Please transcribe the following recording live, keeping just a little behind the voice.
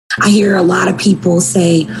I hear a lot of people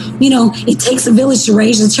say, it takes a village to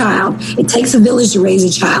raise a child. It takes a village to raise a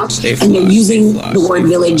child. And they're using the word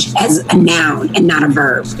village as a noun and not a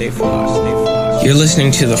verb. You're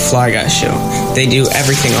listening to The Fly Guy Show. They do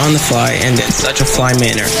everything on the fly and in such a fly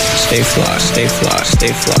manner. Stay fly, stay fly,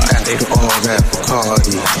 stay fly, stay fly. All that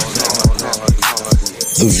party.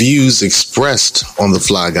 The views expressed on the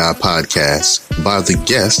Fly Guy podcast by the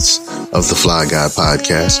guests of the Fly Guy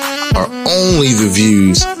podcast are only the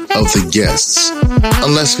views of the guests,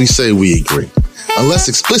 unless we say we agree, unless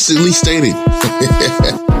explicitly stated.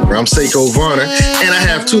 I'm Seiko Varner, and I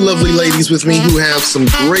have two lovely ladies with me who have some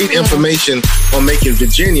great information on making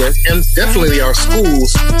Virginia and definitely our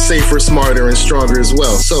schools safer, smarter, and stronger as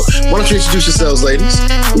well. So why don't you introduce yourselves, ladies?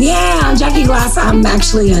 Yeah, I'm Jackie Glass. I'm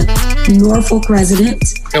actually a Norfolk resident.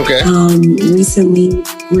 Okay. Recently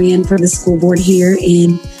ran for the school board here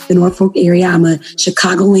in the Norfolk area. I'm a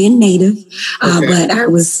Chicagoland native, but I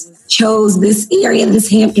chose this area, this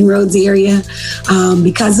Hampton Roads area,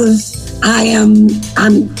 because of I'm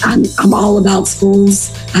all about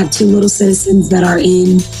schools. I have two little citizens that are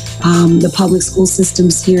in the public school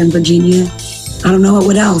systems here in Virginia. I don't know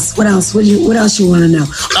what else. What else you want to know?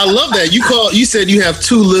 I love that you said you have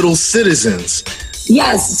two little citizens.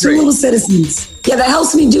 Yes, two little citizens. Yeah, that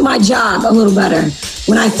helps me do my job a little better.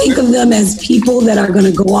 When I think of them as people that are going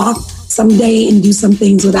to go off someday and do some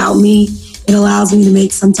things without me, it allows me to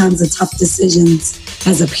make sometimes the tough decisions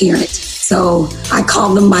as a parent. So I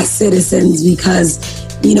call them my citizens because,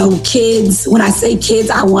 kids, when I say kids,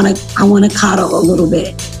 I want to coddle a little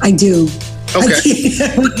bit. I do. Okay.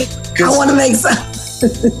 I want to make some.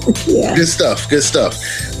 Yeah. Good stuff.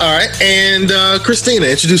 All right. And Christina,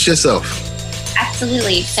 introduce yourself.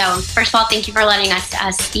 Absolutely. So first of all, thank you for letting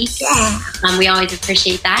us speak. Yeah. We always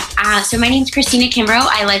appreciate that. So my name's Christina Kimbrough.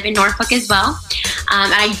 I live in Norfolk as well.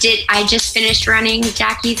 I just finished running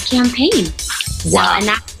Jackie's campaign. Wow. So, and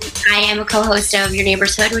I am a co-host of Your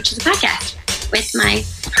Neighbor's Hood, which is a podcast with my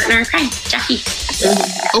partner in crime, Jackie.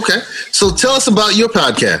 Okay. So tell us about your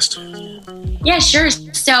podcast. Yeah, sure.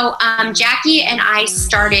 So Jackie and I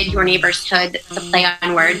started Your Neighbor's Hood, the play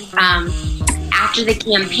on words, after the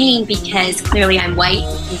campaign because clearly I'm white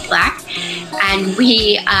and he's black. And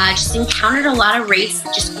we just encountered a lot of race,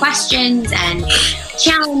 just questions and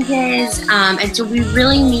challenges. And so we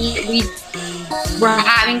were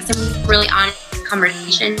having some really honest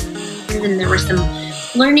conversations, and there was some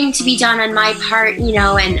learning to be done on my part,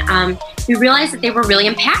 and we realized that they were really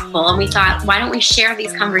impactful. And we thought, why don't we share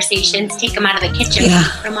these conversations, take them out of the kitchen,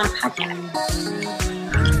 put them on a podcast.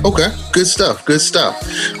 Okay, good stuff.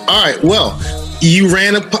 All right, well, you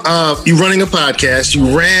running a podcast.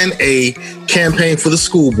 You ran a campaign for the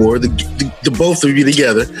school board. The both of you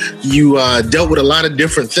together. You dealt with a lot of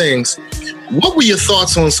different things. What were your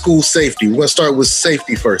thoughts on school safety? We're going to start with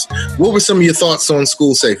safety first. What were some of your thoughts on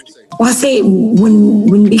school safety? Well, I say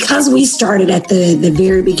because we started at the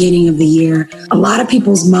very beginning of the year, a lot of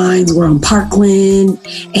people's minds were on Parkland,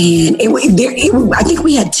 and I think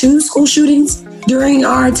we had 2 school shootings during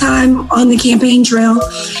our time on the campaign trail.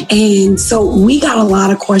 And so we got a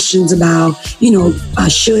lot of questions about,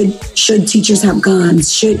 should teachers have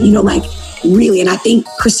guns? Should, really? And I think,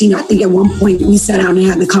 Christina, at one point we sat down and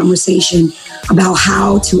had the conversation about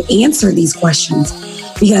how to answer these questions,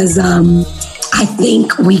 because I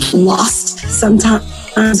think we lost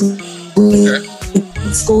sometimes with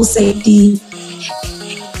school safety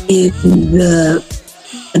in the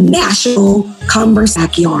national conversation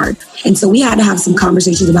backyard. And so we had to have some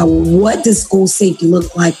conversations about what does school safety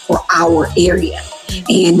look like for our area.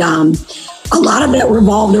 And a lot of that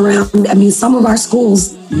revolved around, some of our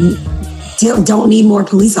schools don't need more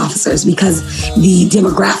police officers because the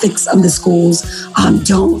demographics of the schools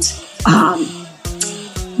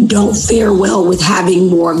don't fare well with having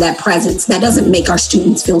more of that presence. That doesn't make our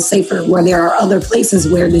students feel safer, where there are other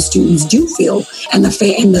places where the students do feel, and the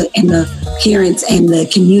parents and the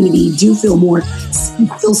community do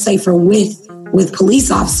feel safer with police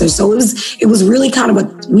officers. So it was really kind of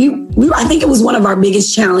I think it was one of our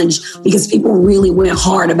biggest challenge, because people really went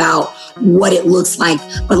hard about what it looks like.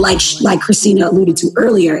 But like Christina alluded to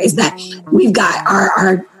earlier, is that we've got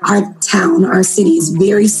our town, our city is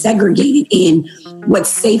very segregated in what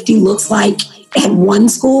safety looks like at one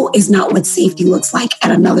school is not what safety looks like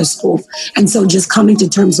at another school. And so just coming to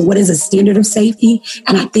terms of what is a standard of safety,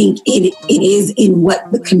 and I think it is in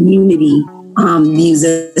what the community views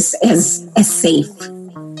as safe.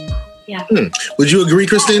 Yeah. Would you agree,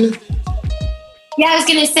 Christina? Yeah, I was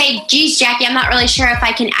going to say, geez, Jackie, I'm not really sure if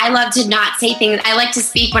I can. I love to not say things. I like to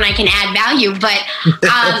speak when I can add value, but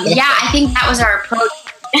yeah, I think that was our approach.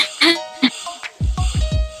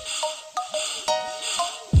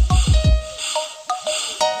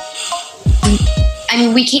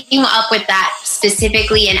 mean, we came up with that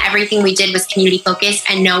specifically, and everything we did was community focused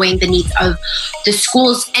and knowing the needs of the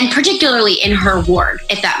schools, and particularly in her ward,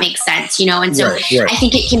 if that makes sense, you know. And so I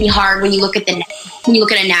think it can be hard when you look at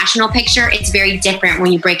a national picture. It's very different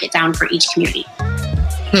when you break it down for each community.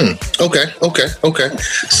 Okay.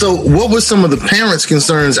 So what were some of the parents'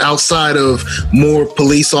 concerns outside of more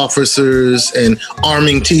police officers and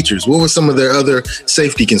arming teachers? What were some of their other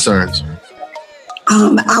safety concerns?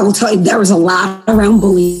 I will tell you, there was a lot around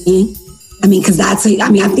bullying. I mean, because I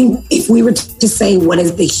think if we were to say what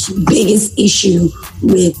is the biggest issue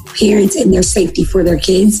with parents and their safety for their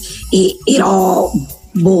kids, it all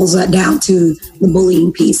boils down to the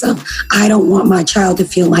bullying piece of, I don't want my child to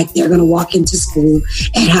feel like they're going to walk into school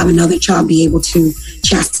and have another child be able to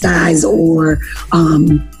chastise or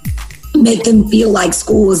make them feel like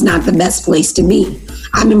school is not the best place to be.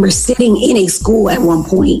 I remember sitting in a school at one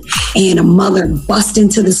point and a mother bust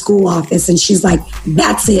into the school office and she's like,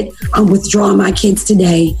 that's it. I'm withdrawing my kids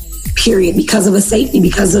today, period, because of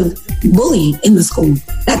because of bullying in the school.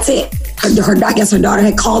 That's it. I guess her daughter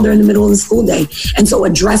had called her in the middle of the school day. And so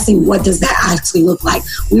addressing what does that actually look like?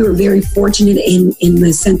 We were very fortunate in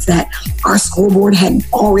the sense that our school board had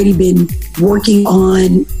already been working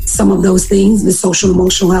on some of those things, the social and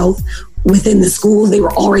emotional health within the schools. They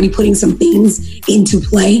were already putting some things into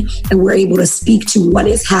play, and we're able to speak to what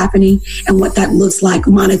is happening and what that looks like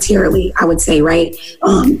monetarily, I would say, right?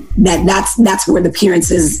 That's where the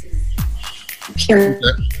parents'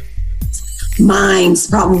 minds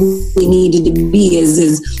probably needed to be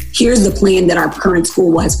is here's the plan that our current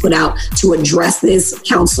school has put out to address this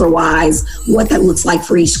counselor-wise, what that looks like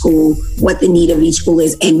for each school, what the need of each school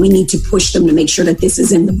is, and we need to push them to make sure that this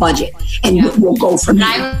is in the budget, and we'll go from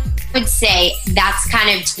there. I would say that's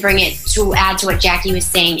kind of to bring it to add to what Jackie was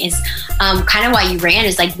saying is kind of why you ran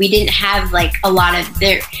is like we didn't have like a lot of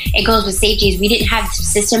it goes with safety is we didn't have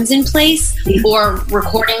systems in place or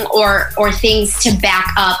recording or things to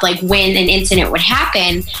back up like when an incident would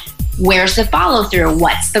happen. Where's the follow through?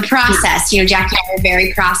 What's the process? You know, Jackie and I are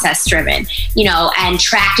very process driven, you know, and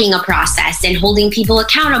tracking a process and holding people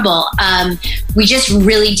accountable. We just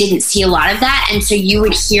really didn't see a lot of that. And so you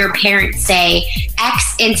would hear parents say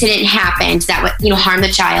X incident happened that would, you know, harm the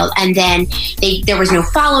child. And then there was no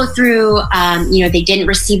follow through. You know, they didn't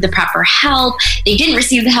receive the proper help. They didn't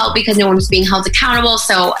receive the help because no one was being held accountable.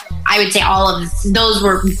 So I would say all of those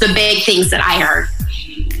were the big things that I heard.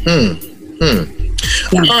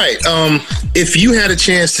 Yeah. All right. If you had a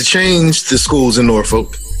chance to change the schools in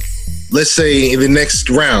Norfolk, let's say in the next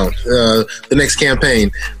round, the next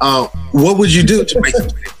campaign, what would you do to make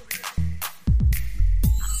it?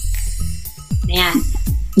 Man.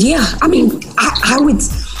 Yeah, I mean, I would.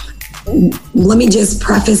 Let me just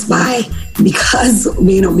preface by because of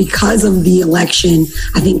the election,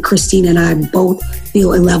 I think Christina and I both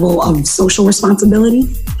feel a level of social responsibility,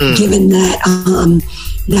 given that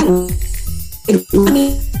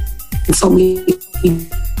so many people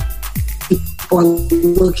are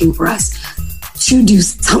looking for us to do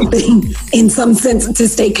something in some sense to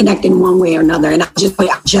stay connected in one way or another. And just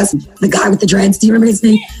the guy with the dreads, do you remember his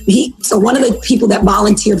name? So one of the people that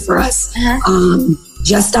volunteered for us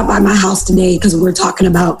just stopped by my house today because we're talking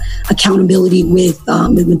about accountability with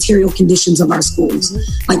the material conditions of our schools.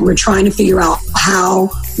 Like we're trying to figure out how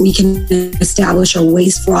we can establish a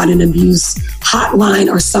waste, fraud, and abuse hotline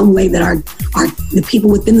or some way that the people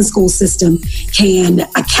within the school system can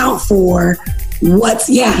account for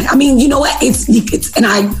I mean, you know what? It's and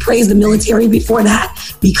I praise the military before that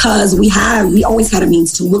because we always had a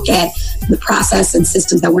means to look at the process and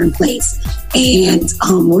systems that were in place and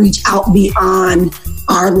reach out beyond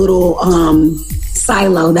our little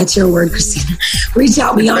silo. That's your word, Christina. Reach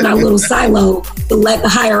out beyond our little silo to let the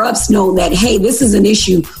higher ups know that, hey, this is an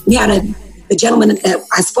issue. We had the gentleman that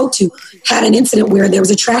I spoke to had an incident where there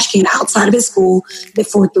was a trash can outside of his school that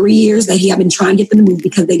for 3 years that he had been trying to get them to move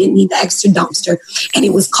because they didn't need the extra dumpster. And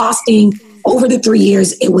it was costing, over the 3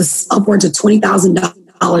 years, it was upwards of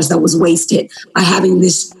 $20,000 that was wasted by having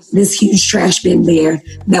this huge trash bin there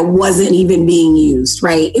that wasn't even being used,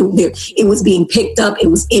 right? It was being picked up. It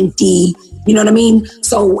was empty. You know what I mean?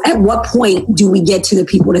 So at what point do we get to the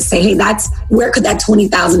people to say, hey, where could that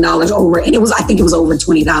 $20,000 over? And I think it was over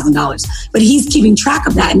 $20,000, but he's keeping track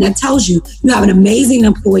of that. And that tells you have an amazing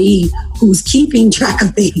employee who's keeping track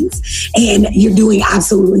of things and you're doing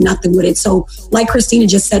absolutely nothing with it. So like Christina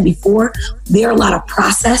just said before, there are a lot of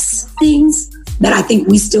process things that I think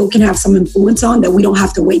we still can have some influence on that we don't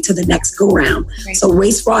have to wait till the next go round. Right. So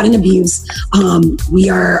waste, fraud, and abuse. We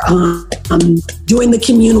are doing the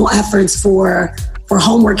communal efforts for for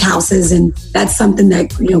homework houses. And that's something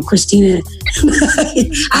that, you know, Christina,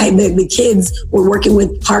 the kids were working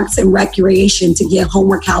with Parks and Recreation to get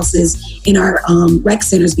homework houses in our rec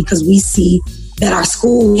centers, because we see that our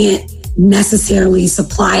school can't necessarily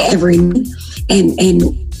supply every need.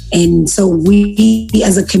 And so we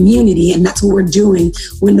as a community, and that's what we're doing,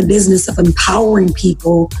 we're in the business of empowering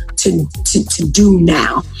people to do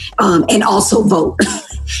now, and also vote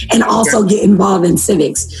and also get involved in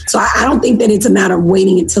civics. So I don't think that it's a matter of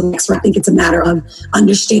waiting until next year. I think it's a matter of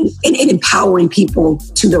understanding and empowering people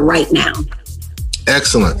to the right now.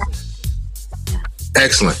 Excellent.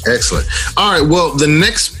 Excellent. All right. Well, the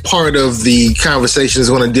next part of the conversation is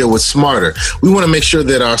going to deal with smarter. We want to make sure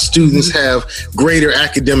that our students have greater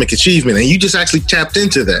academic achievement. And you just actually tapped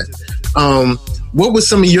into that. What were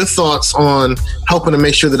some of your thoughts on helping to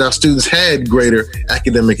make sure that our students had greater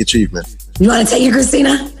academic achievement? You want to take it,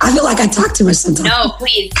 Christina? I feel like I talk too much sometimes. No,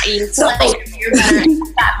 please. You're better.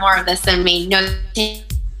 You've got more of this than me. No.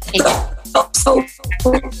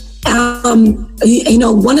 You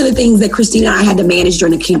know, one of the things that Christina and I had to manage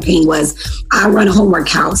during the campaign was I run a homework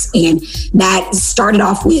house, and that started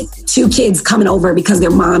off with 2 kids coming over because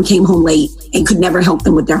their mom came home late and could never help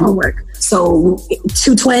them with their homework. So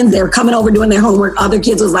 2 twins, they were coming over doing their homework. Other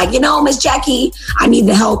kids was like, you know, Miss Jackie, I need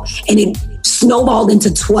the help. And it snowballed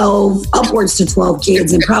into 12, upwards to 12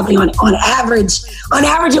 kids. And probably on average,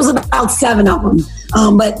 it was about 7 of them.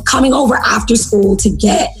 But coming over after school to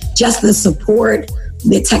get just the support,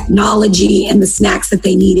 the technology, and the snacks that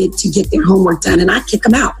they needed to get their homework done. And I kick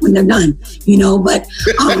them out when they're done, you know, but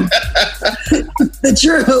the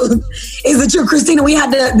truth is the truth, Christina, we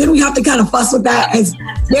have to kind of fuss with that as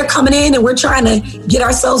they're coming in and we're trying to get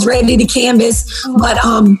ourselves ready to canvas. But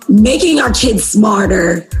making our kids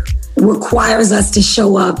smarter requires us to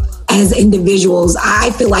show up as individuals. I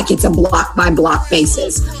feel like it's a block by block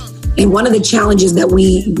basis. And one of the challenges that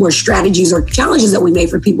strategies or challenges that we made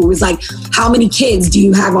for people was like, how many kids do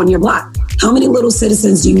you have on your block? How many little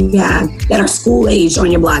citizens do you have that are school aged on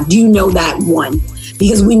your block? Do you know that one?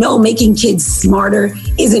 Because we know making kids smarter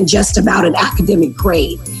isn't just about an academic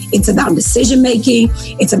grade. It's about decision making.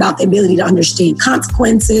 It's about the ability to understand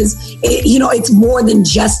consequences. It's more than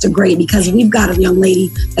just a grade, because we've got a young lady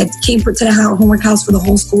that came to the homework house for the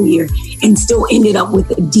whole school year and still ended up with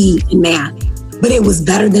a D in math. But it was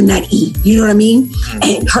better than that E. You know what I mean?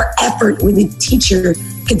 And her effort with the teacher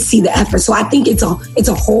could see the effort. So I think it's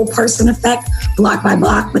a whole person effect, block by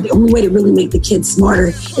block. But the only way to really make the kids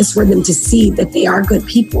smarter is for them to see that they are good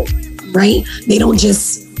people, right? They don't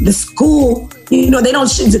just, the school, they don't,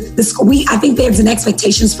 the school, I think there's an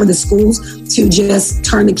expectations for the schools to just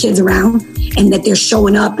turn the kids around, and that they're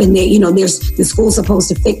showing up and the school's supposed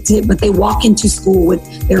to fix it, but they walk into school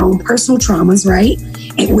with their own personal traumas, right?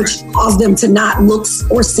 And which cause them to not look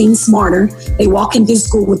or seem smarter. They walk into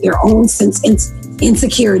school with their own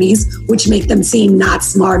insecurities, which make them seem not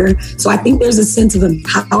smarter. So I think there's a sense of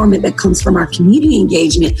empowerment that comes from our community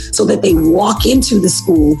engagement, so that they walk into the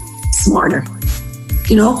school smarter.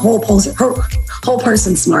 Whole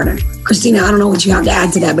person smarter. Christina, I don't know what you have to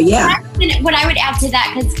add to that, but yeah. What I would add to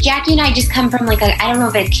that, because Jackie and I just come from I don't know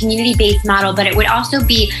if it's a community-based model, but it would also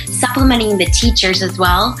be supplementing the teachers as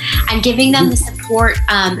well and giving them the support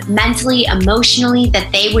mentally, emotionally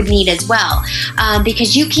that they would need as well.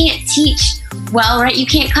 Because you can't teach well, right? You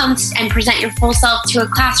can't come and present your full self to a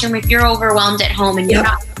classroom if you're overwhelmed at home and you're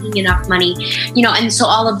not making enough money, and so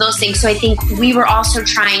all of those things. So I think we were also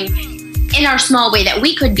trying in our small way that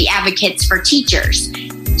we could be advocates for teachers,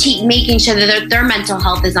 making sure that their mental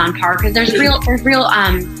health is on par, because there's real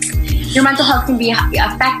your mental health can be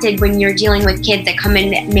affected when you're dealing with kids that come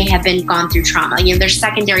in that may have gone through trauma. There's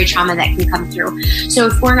secondary trauma that can come through. So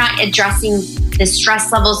if we're not addressing the stress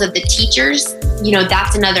levels of the teachers,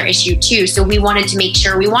 that's another issue too. So we wanted to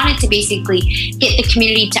basically get the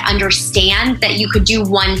community to understand that you could do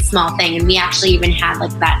one small thing. And we actually even had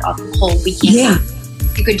that whole weekend. Yeah.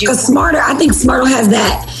 You could do because Smarter, I think Smarter has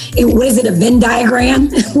that. What is it? A Venn diagram?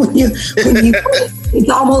 It's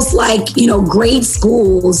almost like grade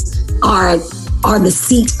schools are the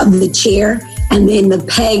seat of the chair, and then the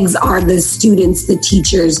pegs are the students, the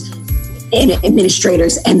teachers, and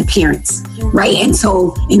administrators, and the parents, right? And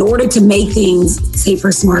so, in order to make things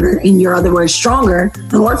safer, smarter, in your other words, stronger,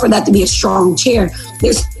 in order for that to be a strong chair,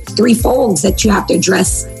 there's 3 folds that you have to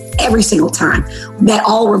address every single time that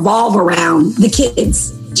all revolve around the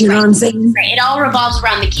kids. Do you know what I'm saying? Right. It all revolves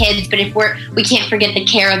around the kids, but if we can't forget the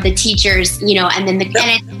care of the teachers, and then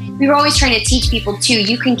we were always trying to teach people too,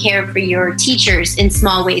 you can care for your teachers in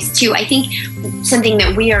small ways too. I think something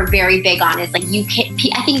that we are very big on is I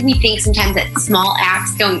think we think sometimes that small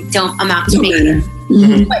acts don't amount to big,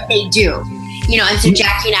 but they do. And so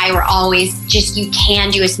Jackie and I were always just, you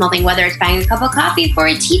can do a small thing, whether it's buying a cup of coffee for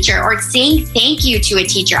a teacher or saying thank you to a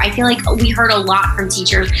teacher. I feel like we heard a lot from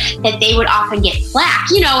teachers that they would often get flack,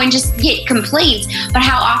 and just get complaints. But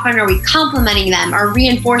how often are we complimenting them or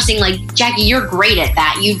reinforcing, like, Jackie, you're great at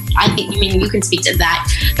that. You can speak to that.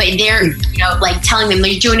 But they're, like telling them,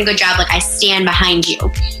 you're doing a good job. Like, I stand behind you.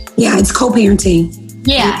 Yeah, it's co-parenting.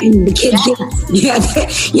 Yeah. And the kids and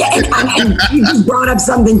you just brought up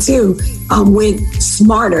something too, with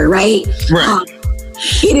Smarter, right? Right.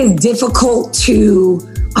 It is difficult to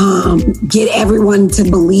get everyone to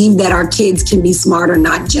believe that our kids can be smarter,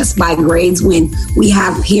 not just by grades, when we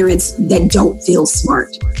have parents that don't feel smart.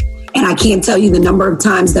 And I can't tell you the number of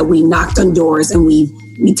times that we knocked on doors and we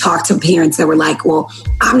talked to parents that were like, well,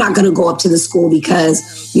 I'm not going to go up to the school because,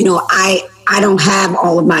 I don't have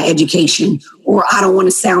all of my education, or I don't want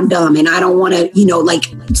to sound dumb, and I don't want to,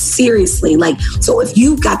 seriously, so if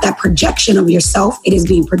you've got that projection of yourself, it is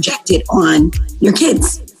being projected on your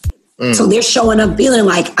kids. So they're showing up feeling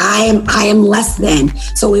like I am less than.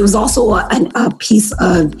 So it was also a piece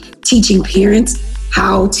of teaching parents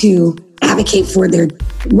how to advocate for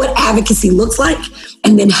what advocacy looks like,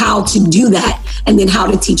 and then how to do that, and then how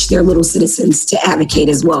to teach their little citizens to advocate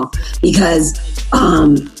as well. Because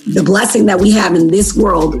the blessing that we have in this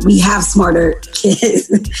world, we have smarter kids.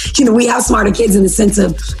 We have smarter kids in the sense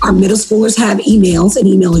of our middle schoolers have emails, an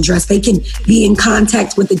email address. They can be in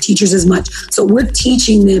contact with the teachers as much. So we're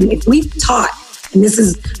teaching them. If we've taught, and this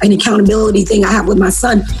is an accountability thing I have with my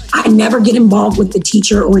son, I never get involved with the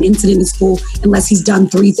teacher or an incident in school unless he's done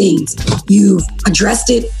 3 things. You've addressed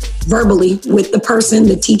it verbally with the person,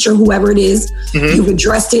 the teacher, whoever it is. Mm-hmm. You've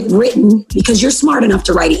addressed it written, because you're smart enough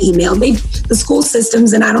to write an email. The school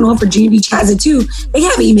systems, and I don't know if Virginia Beach has it too, they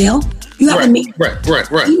have email. You have to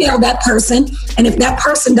email that person. And if that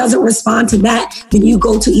person doesn't respond to that, then you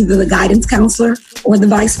go to either the guidance counselor or the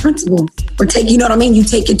vice principal, or you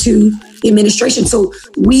take it to the administration. So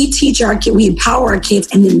we teach our kids, we empower our kids,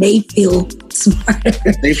 and then they feel smarter.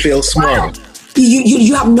 They feel smarter. Wow.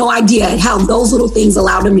 You have no idea how those little things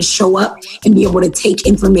allow them to show up and be able to take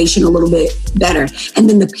information a little bit better. And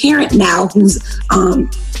then the parent now who's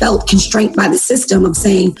felt constrained by the system of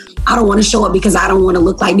saying, I don't want to show up because I don't want to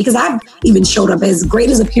look like, because I've even showed up as great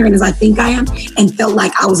as a parent as I think I am and felt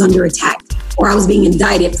like I was under attack, or I was being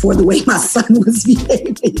indicted for the way my son was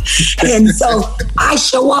behaving. And so I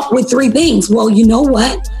show up with 3 things. Well, you know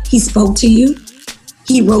what? He spoke to you.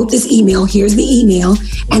 He wrote this email. Here's the email.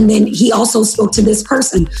 And then he also spoke to this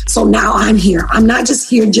person. So now I'm here. I'm not just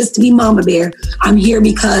here just to be mama bear. I'm here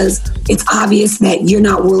because it's obvious that you're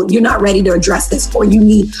not ready to address this, or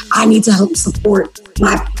I need to help support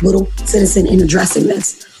my little citizen in addressing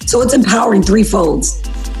this. So it's empowering 3 folds.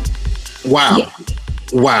 Wow. Yeah.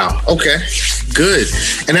 Wow. Okay. Good.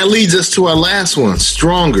 And that leads us to our last one,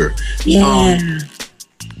 stronger. Yeah.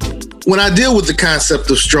 When I deal with the concept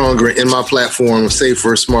of stronger in my platform,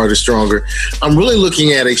 Safer, Smarter, Stronger, I'm really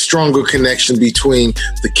looking at a stronger connection between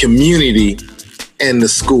the community and the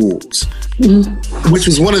schools, which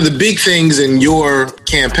was one of the big things in your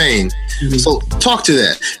campaign. Mm-hmm. So talk to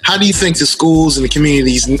that. How do you think the schools and the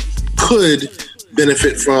communities could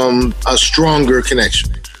benefit from a stronger connection?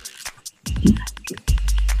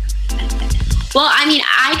 Well,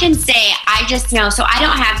 I can say, I just know, so I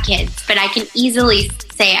don't have kids, but I can easily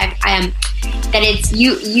say that it's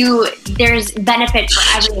there's benefit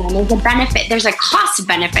for everyone. There's a benefit, there's a cost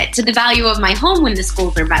benefit to the value of my home when the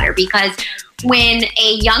schools are better, because when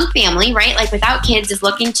a young family, right, like without kids, is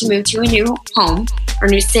looking to move to a new home or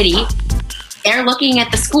new city, they're looking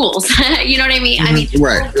at the schools. You know what I mean?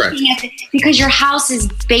 Right. Because your house is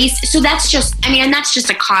based. So that's just, and that's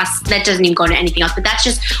just a cost that doesn't even go to anything else, but that's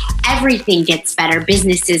just, everything gets better.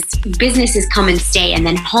 Businesses come and stay, and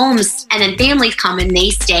then homes, and then families come and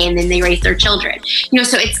they stay, and then they raise their children.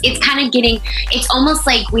 So it's kind of it's almost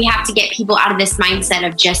like we have to get people out of this mindset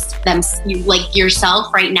of just them, like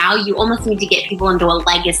yourself right now. You almost need to get people into a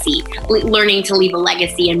legacy, learning to leave a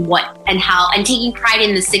legacy and what and how, and taking pride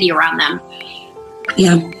in the city around them.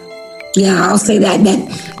 Yeah, I'll say that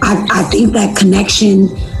I think that connection,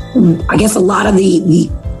 I guess a lot of the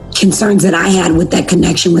concerns that I had with that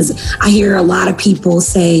connection was, I hear a lot of people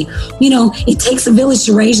say, it takes a village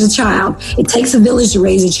to raise a child. It takes a village to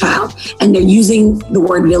raise a child. And they're using the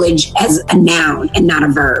word village as a noun and not a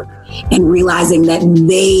verb, and realizing that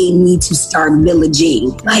they need to start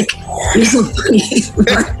villaging. Like, you're so funny.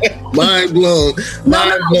 Mind blown.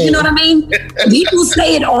 No, you know what I mean? People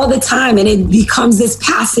say it all the time, and it becomes this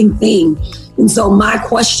passing thing. And so my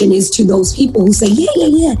question is to those people who say,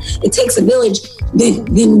 yeah, it takes a village.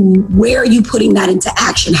 then where are you putting that into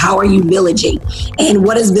action? How are you villaging? And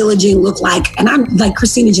what does villaging look like? And I'm like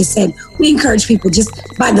Christina just said, we encourage people just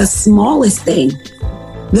by the smallest thing.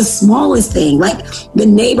 The smallest thing, like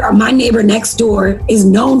my neighbor next door is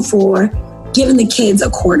known for giving the kids a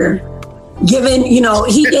quarter.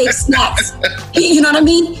 He gave snacks. You know what I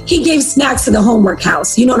mean? He gave snacks to the homework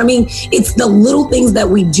house. You know what I mean? It's the little things that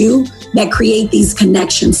we do that create these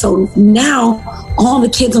connections. So now all the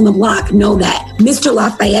kids on the block know that Mr.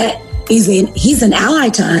 Lafayette he's an ally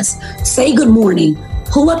to us. Say good morning.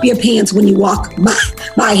 Pull up your pants when you walk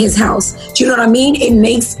by his house. Do you know what I mean? It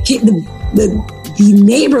makes the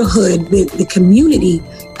neighborhood, the community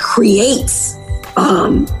creates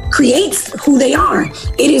who they are.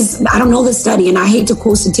 It is, I don't know the study and I hate to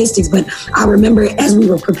quote statistics, but I remember as we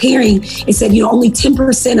were preparing, it said, only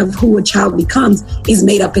 10% of who a child becomes is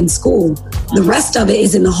made up in school. The rest of it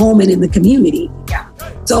is in the home and in the community. Yeah.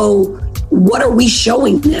 So what are we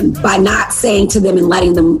showing them by not saying to them and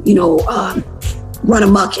letting them, run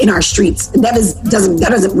amok in our streets?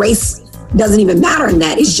 Race doesn't even matter in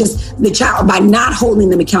that. It's just the child, by not holding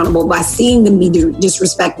them accountable, by seeing them be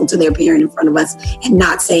disrespectful to their parent in front of us and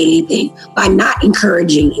not saying anything, by not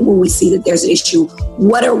encouraging when we see that there's an issue.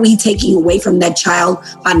 What are we taking away from that child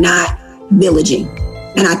by not villaging?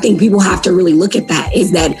 And I think people have to really look at that,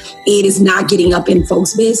 is that it is not getting up in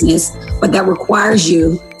folks' business, but that requires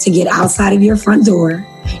you to get outside of your front door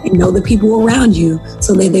and know the people around you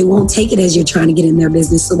so that they won't take it as you're trying to get in their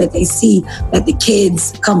business, so that they see that the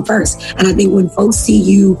kids come first. And I think when folks see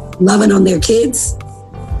you loving on their kids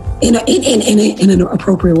in an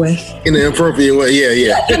appropriate way. In an appropriate way,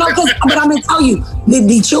 yeah. But I'm going to tell you,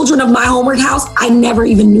 the children of my homework house, I never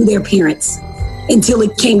even knew their parents until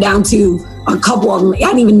it came down to a couple of them. I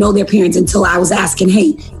didn't even know their parents until I was asking,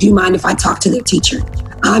 hey, do you mind if I talk to their teacher?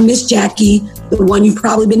 I'm Miss Jackie, the one you've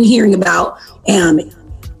probably been hearing about.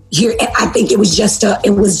 Here, I think it was just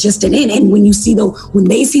an in. And when they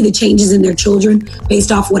see the changes in their children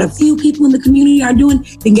based off what a few people in the community are doing,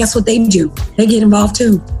 then guess what they do? They get involved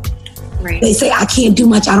too. Right. They say, I can't do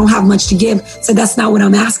much. I don't have much to give. So that's not what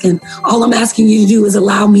I'm asking. All I'm asking you to do is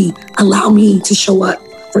allow me to show up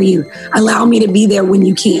for you. Allow me to be there when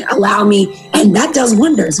you can't. Allow me. And that does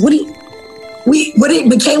wonders. Michaela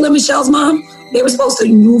and Michelle's mom, they were supposed to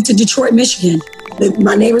move to Detroit, Michigan.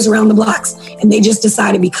 My neighbors around the blocks, and they just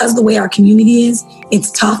decided, because the way our community is,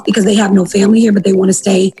 it's tough because they have no family here, but they want to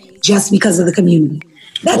stay just because of the community.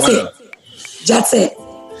 That's it.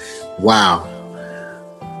 Wow.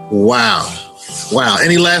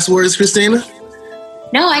 Any last words, Christina?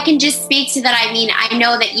 No, I can just speak to that. I mean, I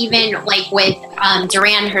know that even like with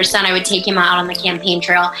Duran, her son, I would take him out on the campaign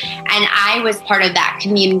trail, and I was part of that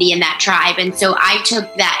community and that tribe. And so I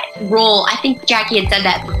took that role. I think Jackie had said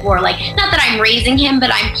that before, like, not that I'm raising him,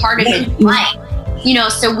 but I'm part of his life.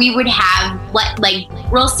 So we would have like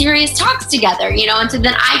real serious talks together, and so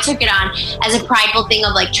then I took it on as a prideful thing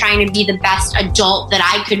of like trying to be the best adult that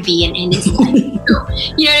I could be in his life.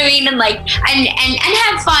 You know what I mean? And like, and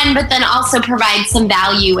have fun, but then also provide some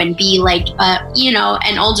value and be like,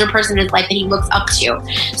 an older person in his life that he looks up to.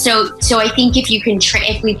 So I think if you can,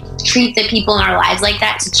 if we treat the people in our lives like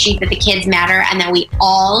that, to treat that the kids matter and that we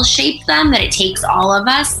all shape them, that it takes all of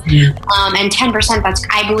us. And 10%,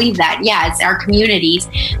 I believe that. Yeah, it's our communities,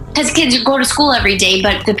 because kids go to school every day,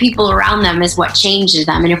 but the people around them is what changes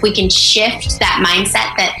them. And if we can shift that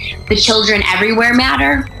mindset that the children everywhere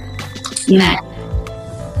matter. Yeah.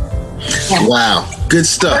 Wow. Good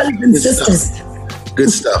stuff. Good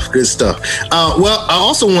stuff. Well, I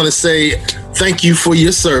also want to say thank you for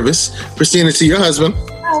your service, Christina, to your husband.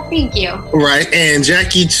 Oh, thank you. Right. And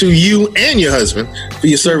Jackie, to you and your husband for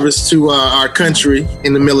your service to our country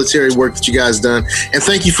in the military work that you guys done. And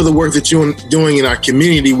thank you for the work that you're doing in our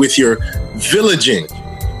community with your villaging.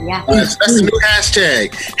 Yeah. That's the new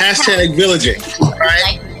hashtag. Hashtag villaging.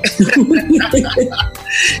 Right.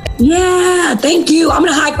 Yeah, thank you. I'm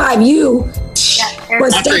going to high five you for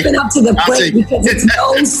stepping up to the plate, because it's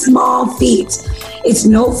no small feat. It's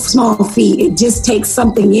no small feat. It just takes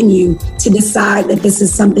something in you to decide that this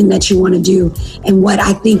is something that you want to do. And what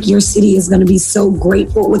I think your city is going to be so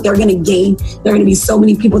grateful, what they're going to gain, there are going to be so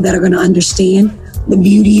many people that are going to understand the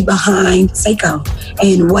beauty behind Seiko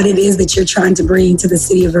and what it is that you're trying to bring to the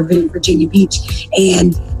city of Virginia Beach.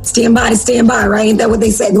 And stand by to stand by, right? Ain't that what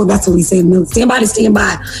they say? Well, that's what we say. Stand by to stand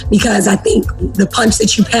by, because I think the punch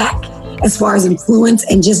that you pack as far as influence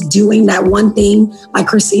and just doing that one thing, like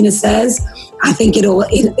Christina says, I think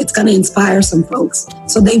it's going to inspire some folks.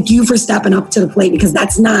 So thank you for stepping up to the plate, because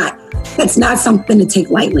that's not something to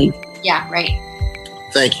take lightly. Yeah, right.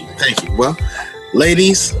 Thank you. Well,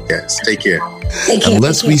 ladies, yes, take care. Take care.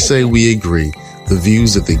 Unless we say we agree, The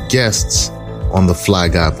views of the guests on the Fly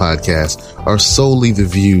Guy podcast are solely the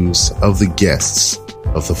views of the guests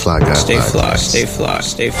of the Fly Guy podcast. Stay fly, stay fly,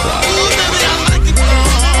 stay fly.